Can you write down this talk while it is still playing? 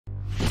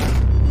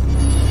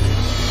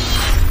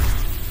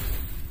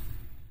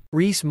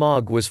Rees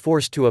Mogg was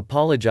forced to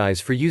apologize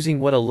for using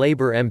what a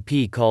Labour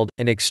MP called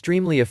an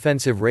extremely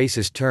offensive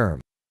racist term.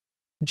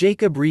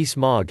 Jacob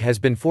Rees-Mogg has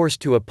been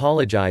forced to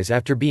apologize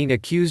after being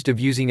accused of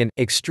using an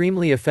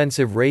extremely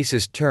offensive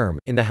racist term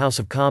in the House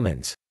of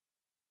Commons.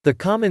 The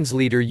Commons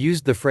leader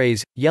used the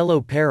phrase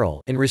yellow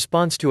peril in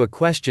response to a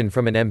question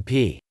from an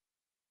MP.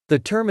 The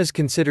term is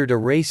considered a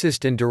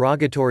racist and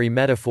derogatory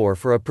metaphor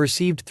for a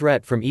perceived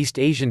threat from East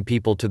Asian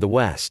people to the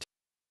West.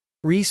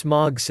 Rees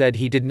Mogg said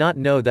he did not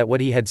know that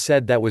what he had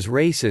said that was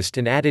racist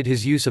and added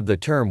his use of the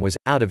term was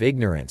out of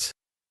ignorance.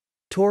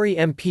 Tory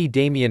MP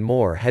Damien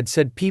Moore had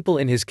said people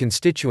in his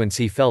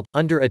constituency felt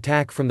under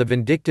attack from the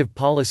vindictive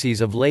policies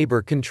of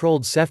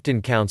Labour-controlled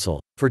Sefton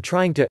Council for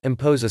trying to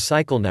impose a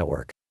cycle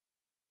network.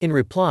 In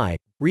reply,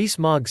 Rees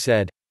Mogg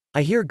said,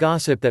 "I hear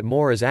gossip that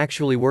Moore is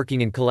actually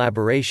working in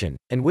collaboration,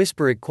 and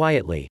whisper it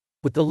quietly,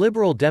 with the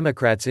Liberal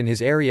Democrats in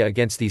his area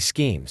against these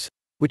schemes,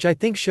 which I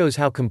think shows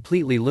how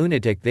completely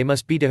lunatic they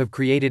must be to have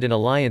created an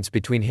alliance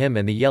between him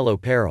and the Yellow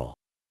Peril."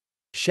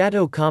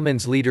 Shadow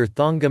Commons leader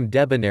Thongam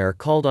Debonair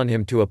called on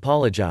him to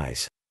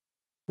apologise.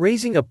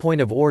 Raising a point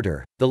of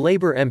order, the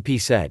Labour MP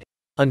said,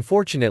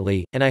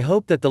 "Unfortunately, and I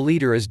hope that the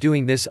leader is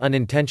doing this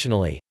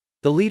unintentionally,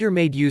 the leader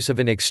made use of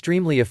an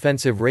extremely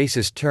offensive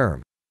racist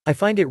term. I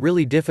find it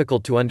really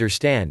difficult to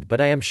understand, but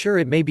I am sure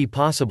it may be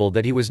possible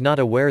that he was not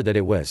aware that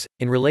it was,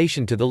 in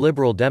relation to the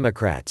Liberal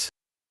Democrats.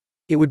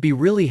 It would be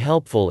really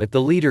helpful if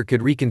the leader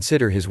could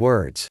reconsider his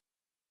words.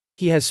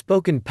 He has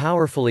spoken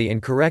powerfully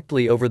and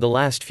correctly over the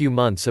last few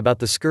months about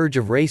the scourge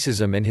of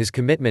racism and his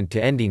commitment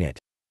to ending it."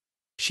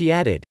 She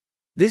added,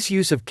 "This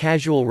use of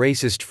casual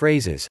racist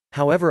phrases,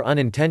 however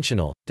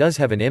unintentional, does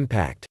have an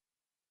impact.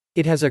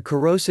 It has a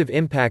corrosive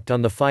impact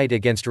on the fight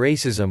against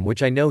racism,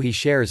 which I know he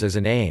shares as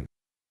an aim."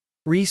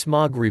 Rees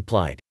Mogg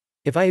replied,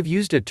 "If I have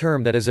used a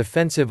term that is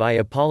offensive, I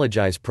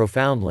apologize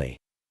profoundly.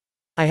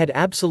 I had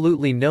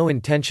absolutely no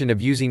intention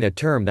of using a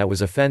term that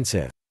was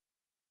offensive.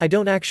 I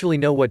don't actually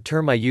know what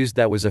term I used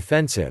that was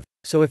offensive,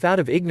 so if out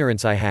of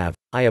ignorance I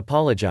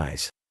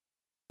apologize."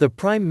 The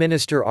Prime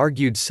Minister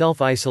argued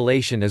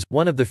self-isolation as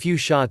one of the few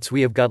shots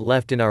we have got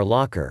left in our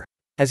locker,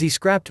 as he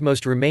scrapped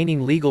most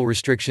remaining legal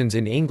restrictions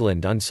in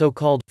England on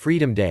so-called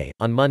Freedom Day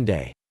on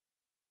Monday.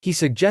 He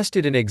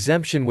suggested an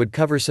exemption would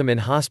cover some in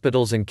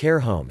hospitals and care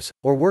homes,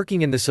 or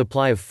working in the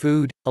supply of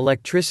food,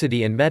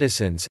 electricity and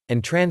medicines,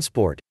 and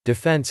transport,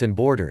 defence and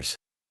borders.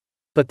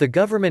 But the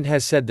government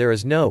has said there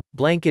is no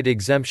blanket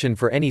exemption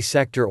for any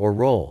sector or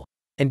role,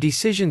 and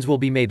decisions will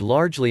be made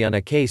largely on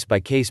a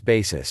case-by-case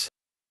basis.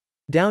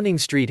 Downing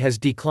Street has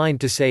declined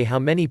to say how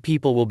many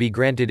people will be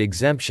granted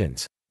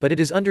exemptions, but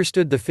it is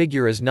understood the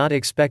figure is not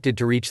expected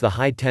to reach the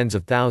high tens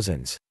of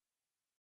thousands.